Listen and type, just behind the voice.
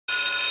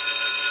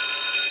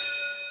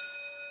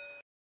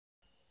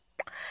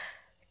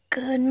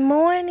Good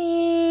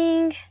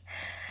morning.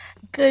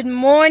 Good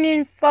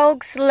morning,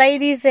 folks,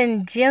 ladies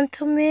and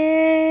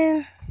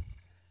gentlemen.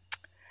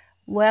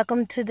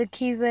 Welcome to the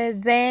Kiva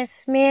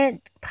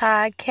Advancement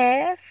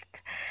Podcast.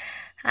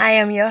 I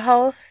am your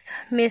host,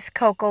 Miss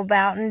Coco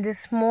Boughton,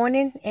 this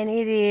morning, and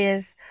it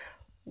is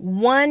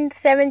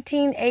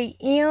 1:17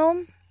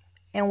 a.m.,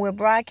 and we're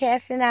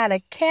broadcasting out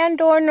of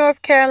Candor,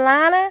 North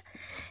Carolina,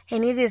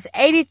 and it is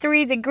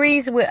 83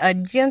 degrees with a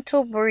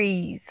gentle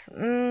breeze.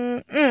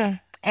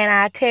 And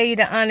I tell you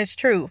the honest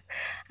truth,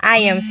 I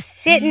am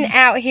sitting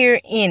out here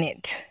in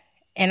it,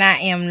 and I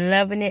am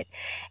loving it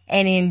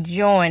and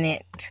enjoying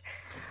it.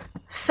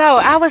 So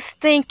I was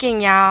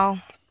thinking, y'all,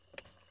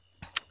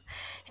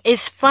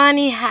 it's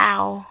funny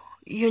how,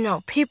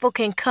 people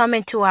can come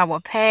into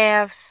our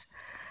paths,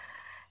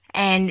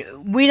 and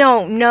we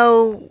don't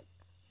know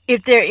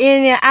if they're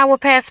in our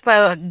paths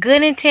for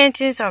good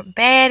intentions or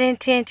bad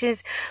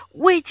intentions.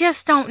 We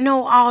just don't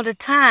know all the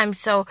time.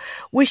 So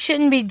we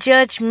shouldn't be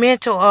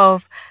judgmental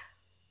of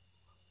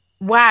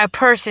why a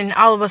person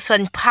all of a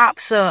sudden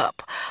pops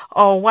up,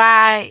 or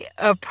why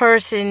a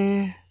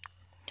person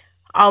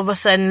all of a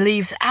sudden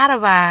leaves out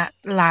of our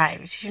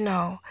lives.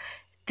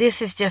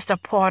 This is just a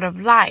part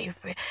of life.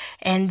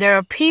 And there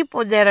are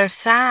people that are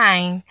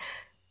assigned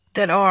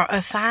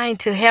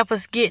to help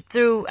us get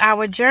through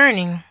our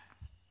journey.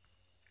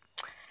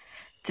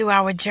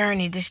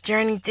 This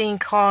journey thing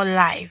called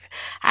life.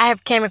 I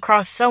have came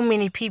across so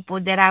many people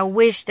that I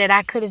wish that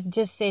I could have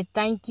just said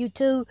thank you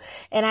to,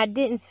 and I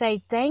didn't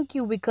say thank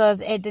you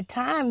because at the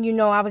time,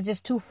 I was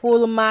just too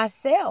full of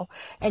myself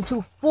and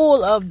too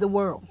full of the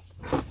world.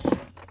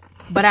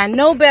 But I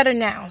know better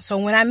now, so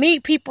when I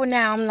meet people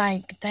now, I'm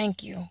like,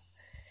 thank you.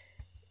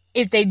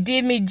 If they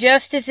did me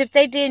justice, if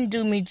they didn't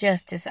do me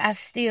justice, I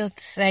still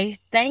say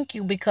thank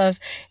you, because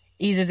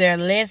either they're a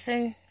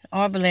lesson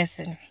or a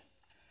blessing.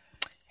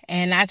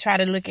 And I try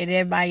to look at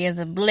everybody as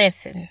a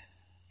blessing.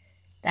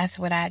 That's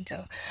what I do.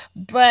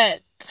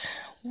 But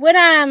what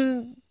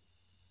I'm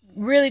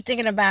really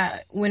thinking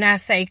about when I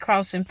say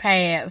crossing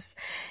paths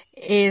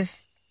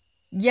is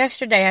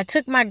yesterday I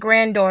took my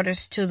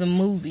granddaughters to the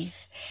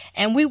movies.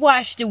 And we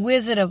watched The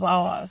Wizard of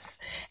Oz.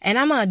 And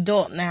I'm an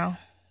adult now.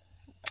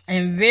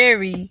 And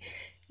very,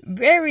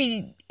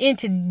 very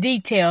into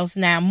details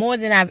now. More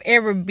than I've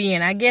ever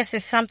been. I guess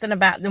it's something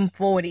about them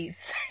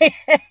 40s.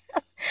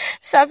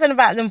 Something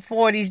about them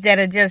 40s that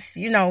are just,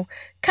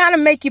 kind of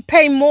make you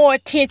pay more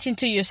attention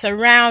to your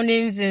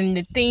surroundings and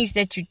the things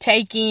that you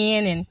take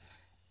in and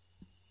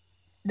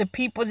the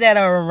people that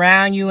are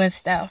around you and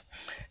stuff.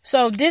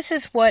 So this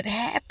is what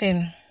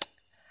happened.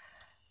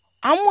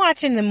 I'm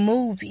watching the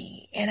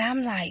movie and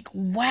I'm like,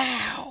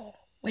 wow.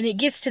 When it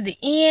gets to the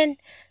end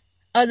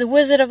of The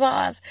Wizard of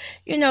Oz,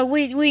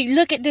 we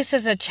look at this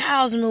as a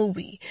child's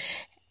movie.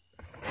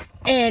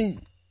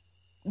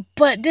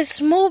 But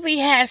this movie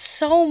has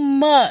so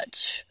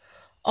much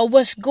of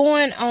what's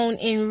going on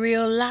in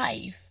real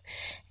life.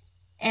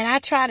 And I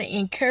try to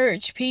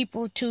encourage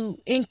people to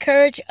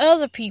encourage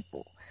other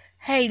people.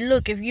 Hey,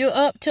 look, if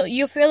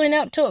you're feeling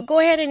up to it, go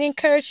ahead and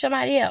encourage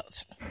somebody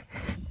else.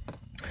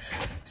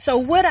 So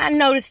what I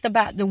noticed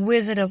about The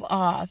Wizard of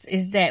Oz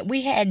is that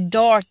we had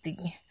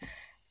Dorothy,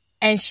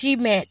 and she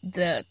met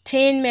the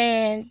Tin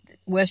Man.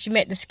 Well, she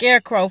met the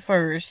Scarecrow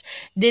first,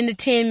 then the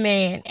Tin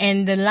Man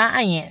and the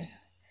Lion.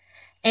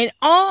 And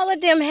all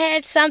of them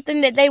had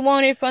something that they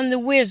wanted from the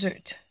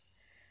wizard.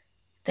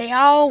 They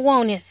all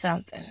wanted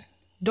something.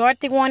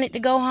 Dorothy wanted to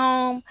go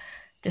home.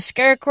 The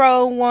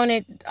Scarecrow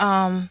wanted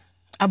a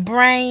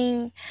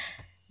brain.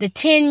 The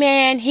Tin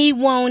Man, he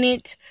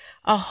wanted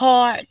a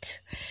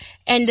heart.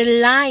 And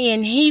the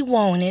Lion, he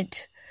wanted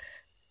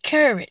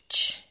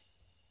courage.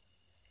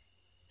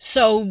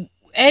 So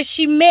as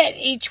she met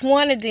each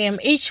one of them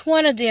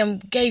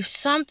gave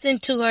something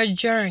to her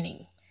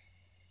journey.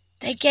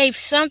 They gave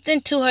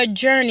something to her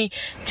journey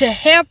to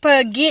help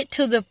her get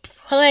to the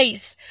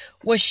place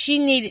where she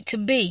needed to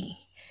be,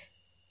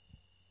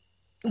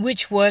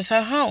 which was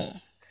her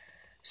home.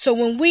 So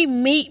when we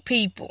meet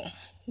people,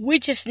 we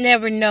just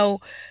never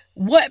know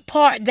what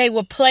part they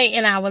will play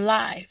in our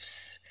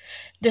lives.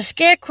 The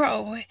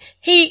Scarecrow,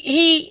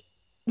 he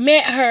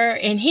met her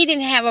and he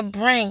didn't have a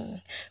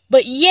brain,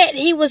 but yet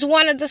he was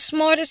one of the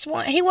smartest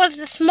one. He was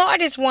the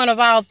smartest one of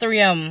all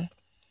three of them.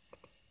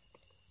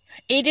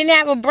 He didn't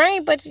have a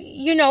brain, but,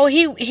 he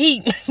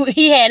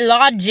had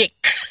logic.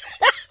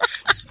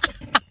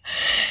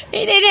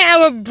 He didn't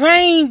have a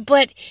brain,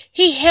 but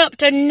he helped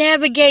her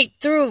navigate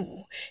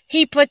through.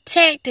 He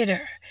protected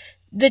her.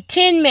 The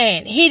Tin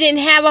Man, he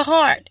didn't have a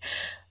heart,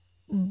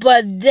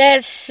 but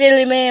that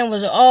silly man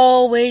was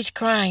always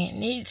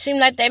crying. It seemed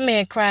like that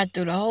man cried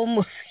through the whole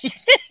movie.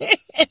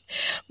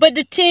 But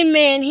the Tin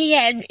Man, he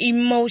had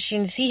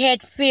emotions, he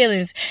had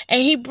feelings,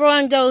 and he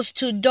brought those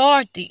to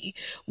Dorothy,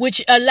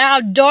 which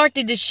allowed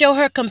Dorothy to show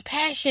her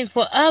compassion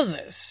for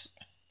others.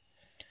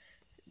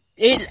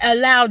 It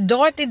allowed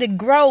Dorothy to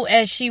grow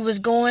as she was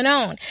going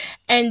on.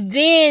 And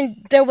then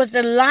there was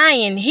the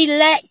Lion. He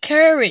lacked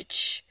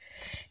courage.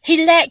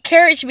 He lacked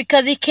courage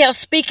because he kept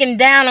speaking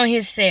down on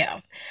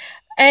himself.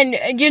 And,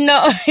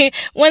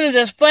 one of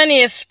the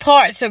funniest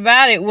parts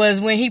about it was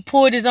when he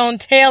pulled his own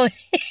tail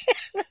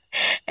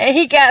and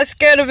he got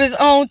scared of his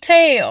own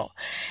tail.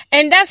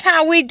 And that's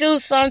how we do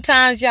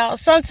sometimes, y'all.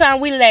 Sometimes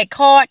we lack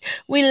heart,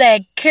 we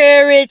lack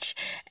courage,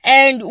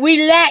 and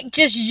we lack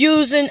just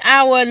using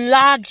our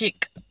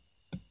logic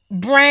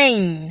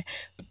brain.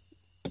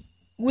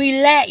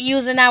 We lack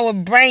using our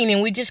brain,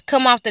 and we just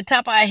come off the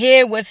top of our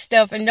head with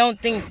stuff and don't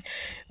think.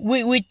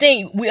 We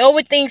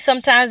overthink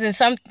sometimes, and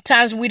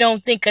sometimes we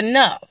don't think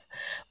enough.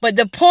 But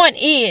the point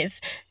is,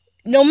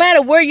 no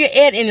matter where you're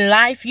at in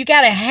life, you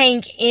gotta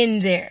hang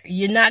in there.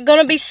 You're not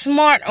gonna be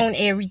smart on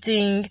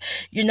everything.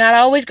 You're not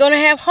always gonna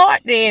have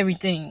heart to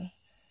everything.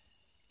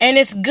 And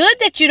it's good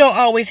that you don't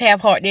always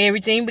have heart to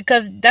everything,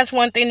 because that's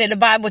one thing that the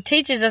Bible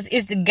teaches us,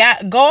 is to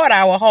guard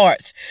our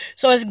hearts.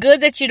 So it's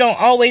good that you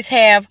don't always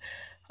have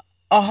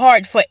a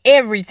heart for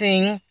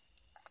everything.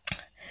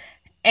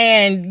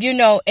 And,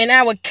 and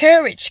our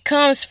courage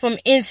comes from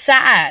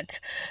inside.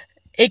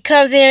 It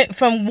comes in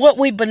from what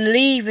we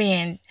believe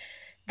in.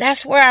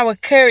 That's where our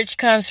courage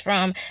comes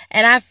from.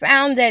 And I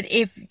found that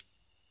if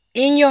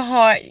in your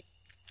heart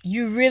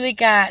you really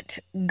got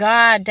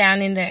God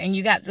down in there, and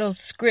you got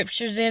those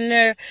scriptures in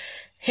there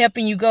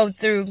helping you go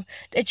through,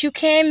 that you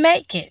can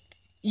make it.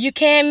 You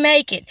can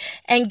make it.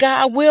 And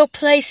God will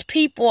place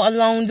people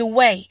along the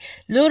way.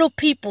 Little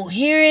people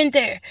here and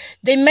there.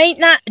 They might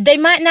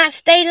not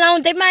stay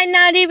long. They might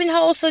not even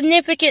hold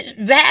significant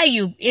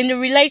value in the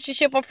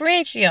relationship or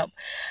friendship.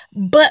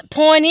 But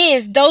point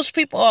is, those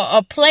people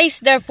are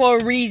placed there for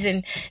a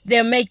reason.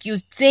 They'll make you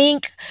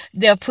think.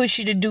 They'll push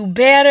you to do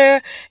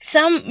better.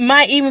 Some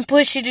might even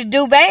push you to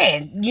do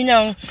bad,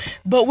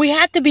 But we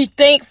have to be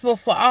thankful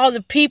for all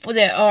the people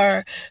that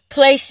are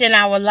placed in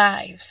our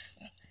lives.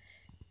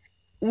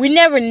 We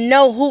never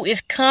know who is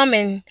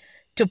coming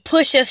to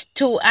push us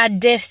to our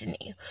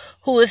destiny,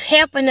 who is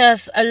helping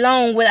us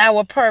along with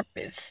our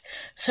purpose.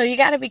 So you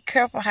got to be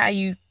careful how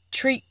you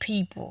treat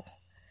people.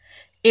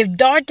 If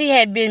Dorothy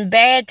had been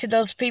bad to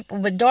those people,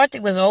 but Dorothy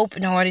was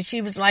open-hearted,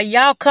 she was like,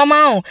 y'all come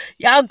on.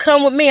 Y'all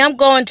come with me. I'm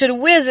going to the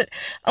wizard.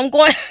 I'm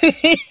going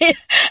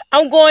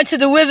to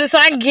the wizard so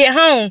I can get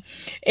home.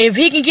 If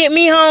he can get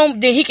me home,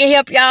 then he can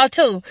help y'all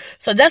too.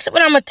 So that's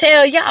what I'm going to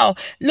tell y'all.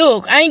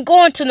 Look, I ain't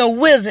going to no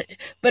wizard,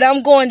 but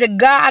I'm going to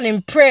God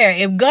in prayer.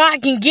 If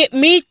God can get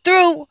me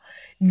through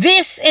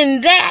this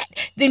and that,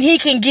 then he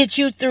can get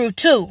you through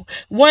too.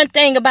 One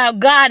thing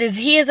about God is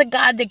he is a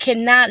God that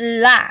cannot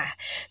lie.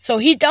 So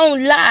he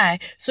don't lie.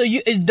 So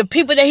the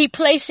people that he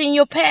placed in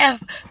your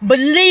path,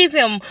 believe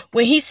him.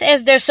 When he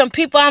says there's some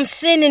people I'm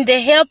sending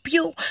to help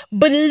you,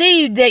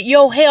 believe that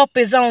your help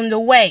is on the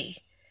way.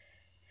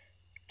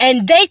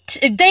 And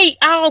they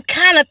all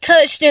kind of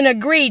touched and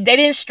agreed. They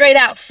didn't straight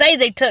out say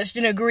they touched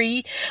and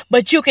agreed,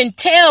 but you can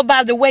tell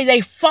by the way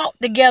they fought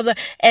together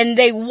and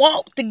they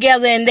walked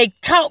together and they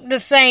talked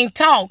the same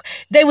talk.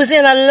 They was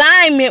in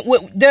alignment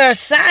with their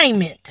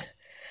assignment.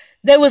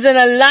 They was in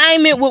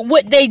alignment with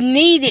what they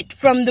needed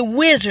from the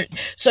wizard.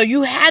 So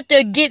you have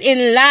to get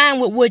in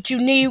line with what you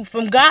need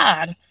from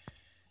God.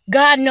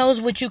 God knows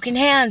what you can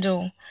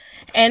handle.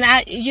 And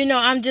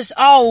I'm just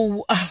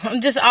all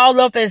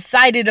up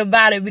excited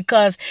about it,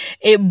 because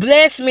it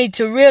blessed me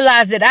to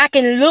realize that I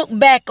can look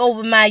back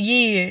over my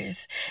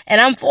years. And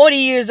I'm 40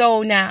 years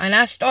old now, and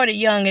I started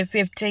young at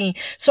 15.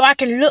 So I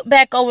can look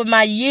back over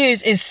my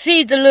years and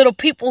see the little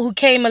people who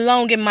came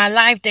along in my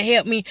life to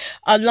help me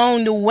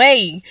along the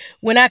way.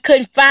 When I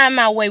couldn't find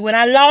my way, when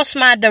I lost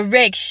my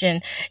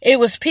direction, it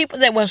was people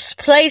that was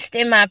placed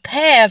in my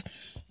path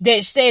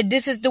that said,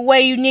 this is the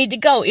way you need to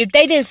go. If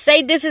they didn't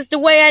say this is the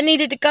way I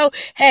needed to go,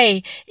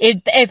 hey,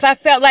 if I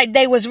felt like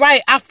they was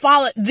right, I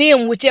followed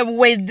them whichever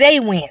way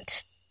they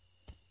went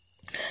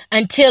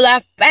until I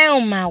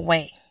found my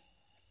way.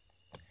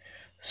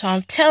 So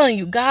I'm telling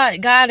you,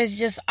 God is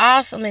just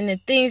awesome, and the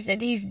things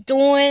that he's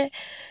doing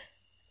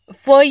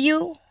for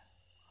you,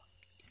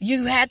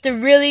 you have to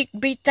really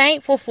be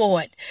thankful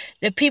for it.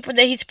 The people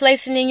that he's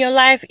placing in your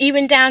life,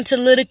 even down to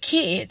little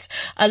kids.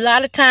 A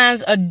lot of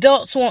times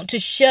adults want to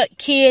shut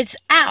kids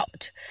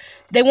out.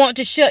 They want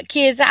to shut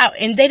kids out,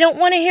 and they don't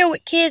want to hear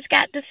what kids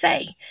got to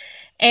say.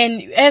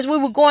 And as we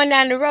were going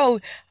down the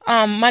road,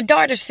 my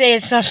daughter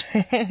said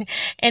something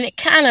and it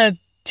kind of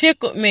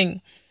tickled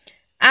me.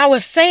 I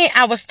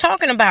was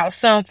talking about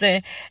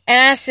something, and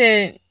I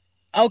said,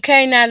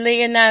 okay, now,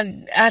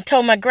 Leah, I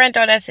told my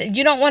granddaughter, I said,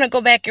 you don't want to go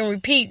back and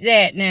repeat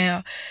that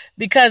now,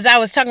 because I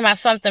was talking about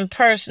something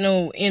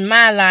personal in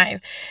my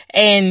life.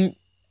 And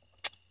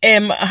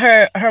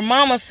her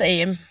mama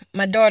said,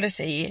 my daughter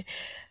said,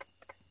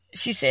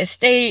 she said,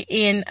 stay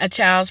in a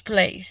child's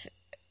place.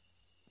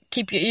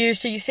 Keep your ears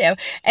to yourself.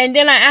 And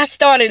then I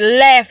started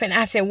laughing.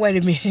 I said, wait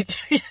a minute.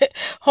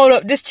 Hold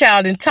up. This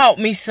child done taught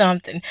me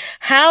something.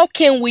 How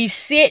can we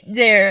sit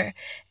there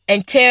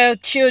and tell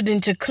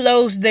children to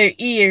close their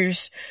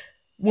ears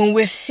when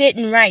we're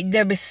sitting right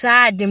there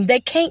beside them?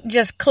 They can't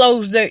just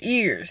close their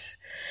ears.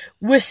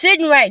 We're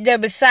sitting right there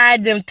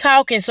beside them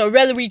talking, so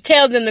whether we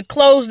tell them to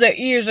close their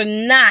ears or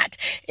not,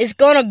 it's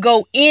going to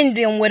go in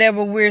them,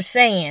 whatever we're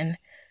saying.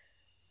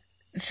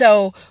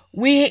 So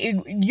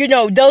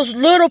those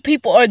little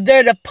people are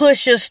there to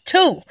push us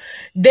too.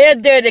 They're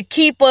there to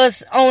keep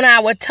us on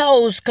our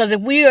toes, because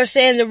if we are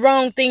saying the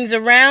wrong things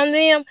around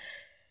them,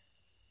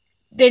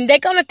 then they're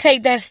going to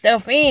take that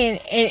stuff in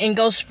and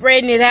go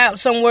spreading it out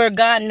somewhere,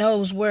 God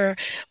knows where.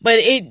 But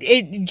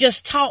it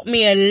just taught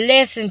me a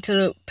lesson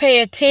to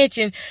pay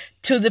attention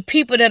to the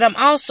people that I'm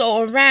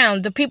also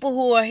around, the people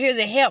who are here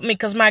to help me,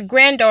 because my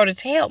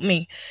granddaughters help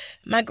me.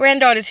 My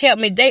granddaughters help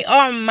me. They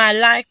are my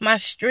life, my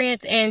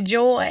strength, and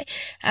joy.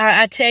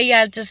 I tell you,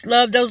 I just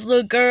love those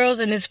little girls,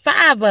 and there's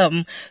 5 of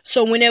them.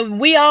 So whenever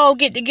we all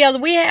get together,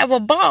 we have a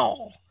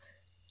ball.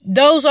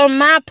 Those are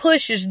my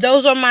pushers.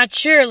 Those are my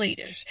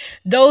cheerleaders.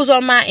 Those are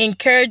my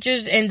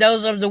encouragers, and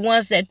those are the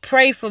ones that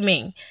pray for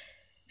me.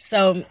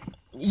 So,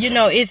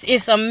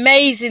 it's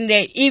amazing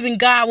that even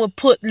God will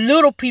put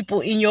little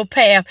people in your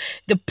path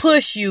to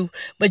push you,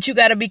 but you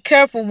got to be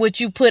careful what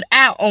you put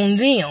out on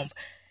them.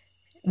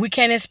 We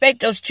can't expect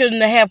those children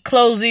to have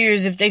closed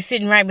ears if they're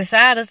sitting right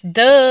beside us.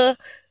 Duh.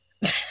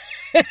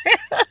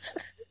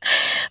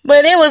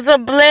 But it was a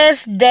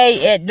blessed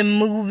day at the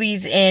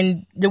movies,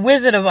 and The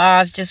Wizard of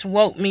Oz just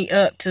woke me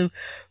up to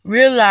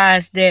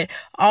realize that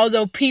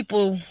although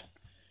people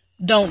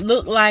don't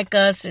look like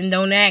us and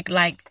don't act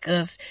like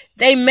us,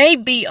 they may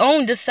be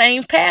on the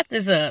same path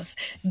as us.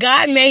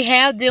 God may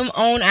have them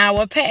on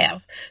our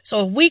path.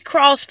 So if we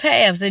cross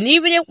paths, and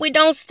even if we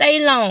don't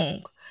stay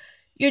long,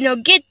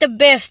 get the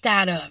best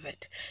out of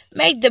it.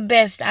 Make the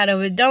best out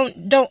of it.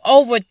 Don't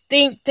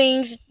overthink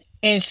things,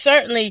 and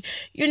certainly,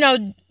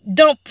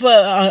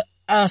 don't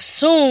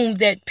assume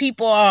that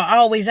people are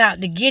always out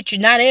to get you.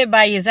 Not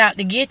everybody is out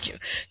to get you.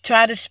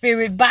 Try the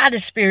spirit by the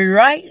spirit,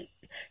 right?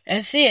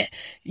 That's it.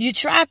 You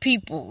try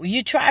people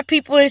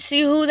and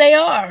see who they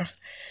are.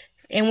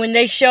 And when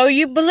they show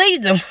you,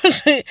 believe them.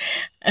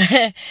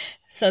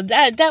 So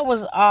that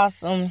was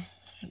awesome.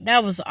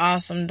 That was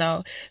awesome,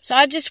 though. So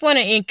I just want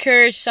to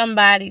encourage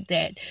somebody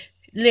that,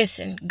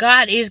 listen,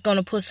 God is going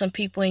to put some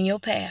people in your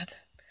path.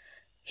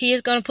 He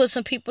is going to put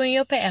some people in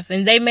your path,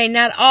 and they may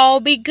not all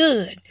be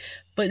good.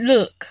 But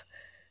look,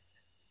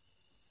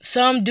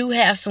 some do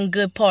have some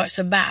good parts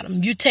about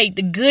them. You take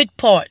the good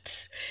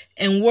parts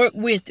and work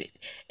with it,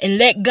 and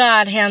let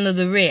God handle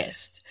the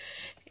rest.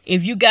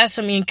 If you got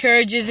some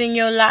encouragers in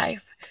your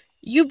life,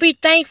 you be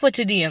thankful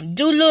to them.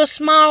 Do little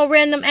small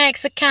random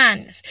acts of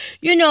kindness.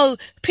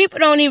 People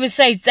don't even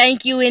say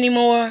thank you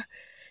anymore.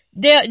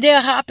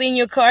 They'll hop in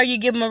your car, you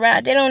give them a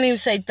ride. They don't even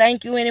say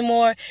thank you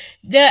anymore.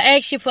 They'll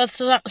ask you for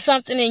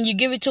something and you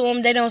give it to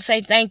them. They don't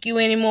say thank you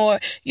anymore.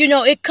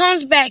 It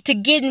comes back to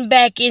getting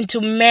back into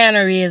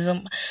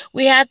mannerism.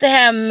 We have to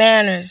have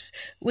manners.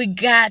 We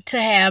got to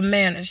have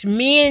manners.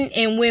 Men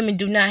and women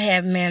do not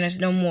have manners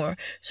no more.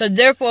 So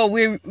therefore,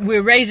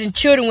 we're raising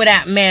children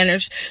without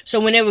manners. So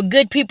whenever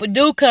good people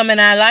do come in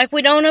our life,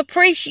 we don't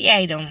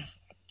appreciate them.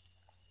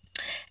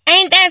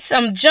 Ain't that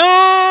some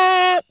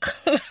junk?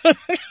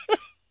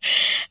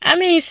 I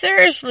mean,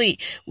 seriously,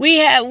 we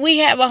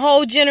have a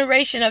whole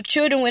generation of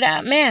children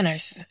without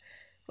manners.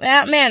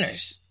 Without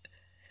manners.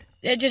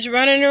 They're just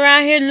running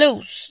around here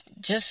loose.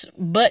 Just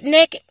butt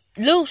naked.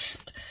 Loose.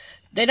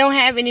 They don't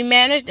have any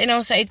manners. They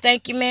don't say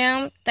thank you,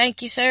 ma'am.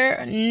 Thank you,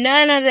 sir.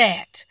 None of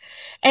that.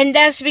 And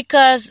that's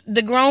because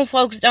the grown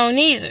folks don't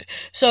either.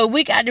 So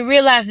we got to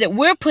realize that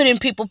we're putting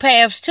people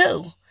paths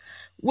too.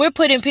 We're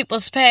putting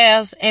people's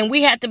paths, and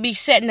we have to be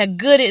setting a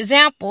good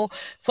example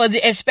for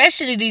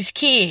especially these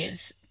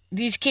kids.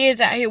 These kids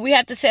out here, we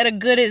have to set a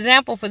good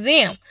example for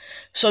them.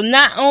 So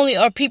not only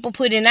are people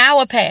put in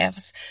our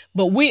paths,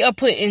 but we are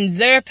put in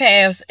their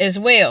paths as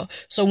well.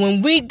 So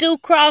when we do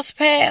cross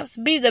paths,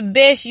 be the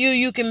best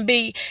you can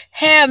be.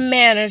 Have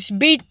manners.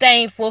 Be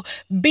thankful.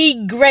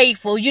 Be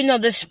grateful.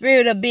 The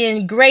spirit of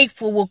being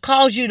grateful will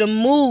cause you to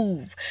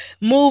move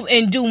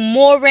and do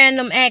more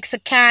random acts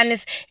of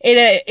kindness.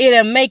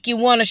 It'll make you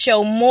want to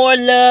show more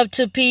love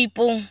to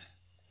people.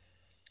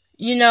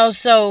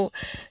 So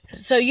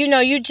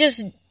you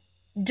just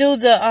do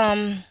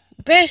the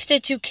best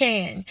that you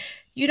can.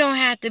 You don't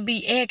have to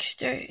be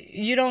extra.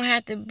 You don't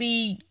have to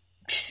be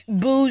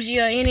bougie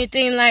or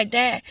anything like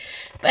that.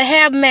 But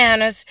have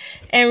manners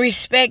and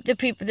respect the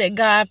people that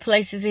God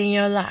places in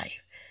your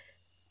life.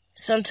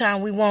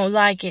 Sometimes we won't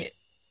like it.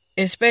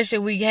 Especially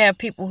we have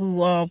people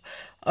who are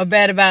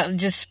bad about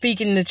just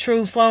speaking the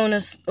truth on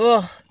us.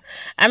 Ugh.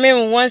 I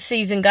remember one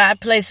season God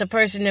placed a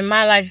person in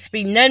my life to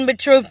speak nothing but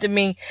truth to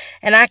me.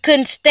 And I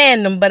couldn't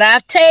stand them. But I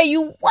tell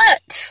you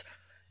what.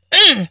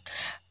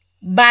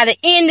 By the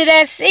end of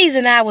that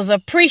season, I was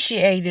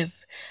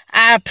appreciative.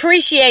 I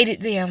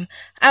appreciated them.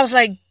 I was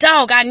like,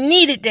 dog, I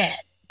needed that.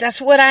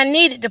 That's what I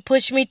needed to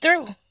push me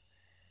through.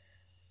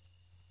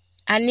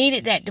 I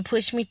needed that to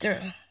push me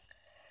through.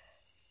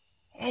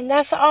 And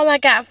that's all I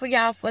got for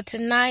y'all for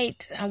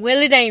tonight.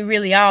 Well, it ain't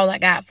really all I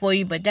got for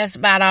you, but that's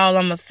about all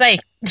I'm going to say.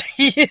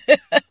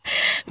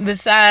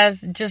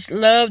 Besides, just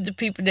love the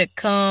people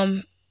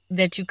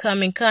that you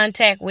come in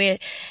contact with.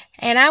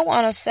 And I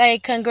want to say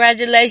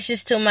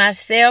congratulations to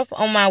myself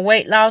on my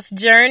weight loss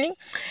journey.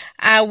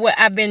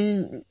 I've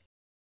been